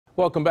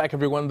Welcome back,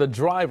 everyone. The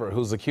driver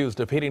who's accused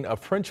of hitting a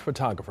French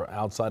photographer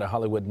outside a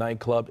Hollywood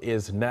nightclub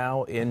is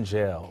now in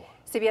jail.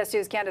 CBS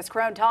 2's Kandiss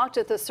Crone talked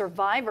to the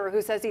survivor,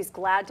 who says he's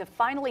glad to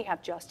finally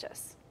have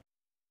justice.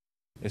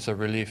 It's a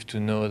relief to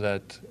know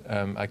that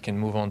I can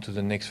move on to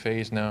the next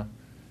phase now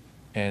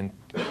and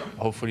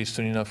hopefully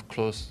soon enough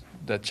close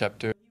that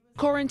chapter.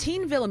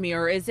 Corentin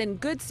Villemeur is in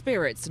good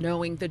spirits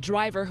knowing the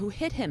driver who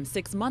hit him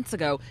 6 months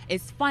ago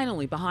is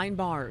finally behind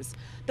bars.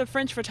 The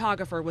French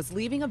photographer was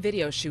leaving a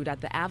video shoot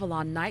at the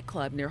Avalon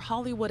nightclub near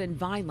Hollywood and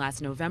Vine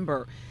last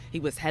November. He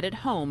was headed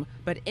home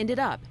but ended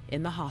up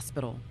in the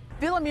hospital.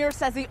 Villemeur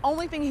says the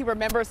only thing he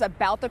remembers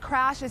about the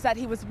crash is that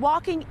he was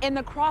walking in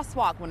the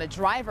crosswalk when a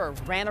driver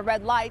ran a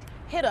red light,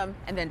 hit him,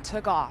 and then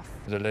took off.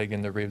 The leg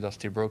and the ribs are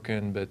still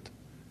broken, but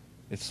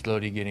it's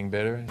slowly getting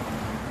better.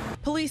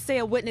 Police say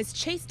a witness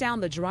chased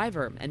down the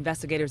driver.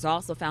 Investigators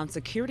also found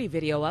security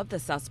video of the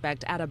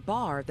suspect at a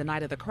bar the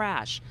night of the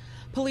crash.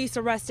 Police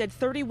arrested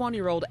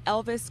 31-year-old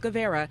Elvis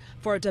Guevara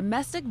for a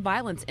domestic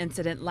violence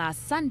incident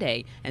last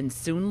Sunday and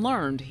soon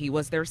learned he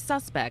was their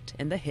suspect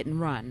in the hit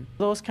and run.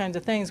 Those kinds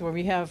of things where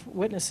we have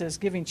witnesses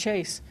giving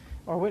chase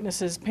or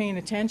witnesses paying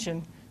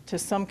attention to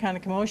some kind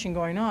of commotion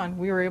going on,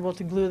 we were able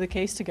to glue the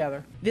case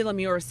together.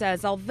 Villemeur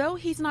says although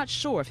he's not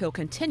sure if he'll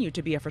continue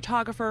to be a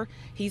photographer,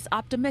 he's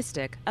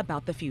optimistic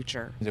about the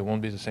future. It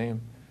won't be the same,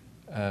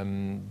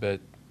 but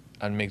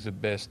I'll make the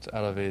best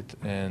out of it,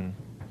 and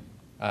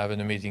I have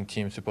an amazing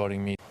team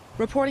supporting me.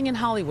 Reporting in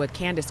Hollywood,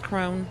 Kandiss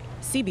Crone,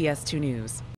 CBS 2 News.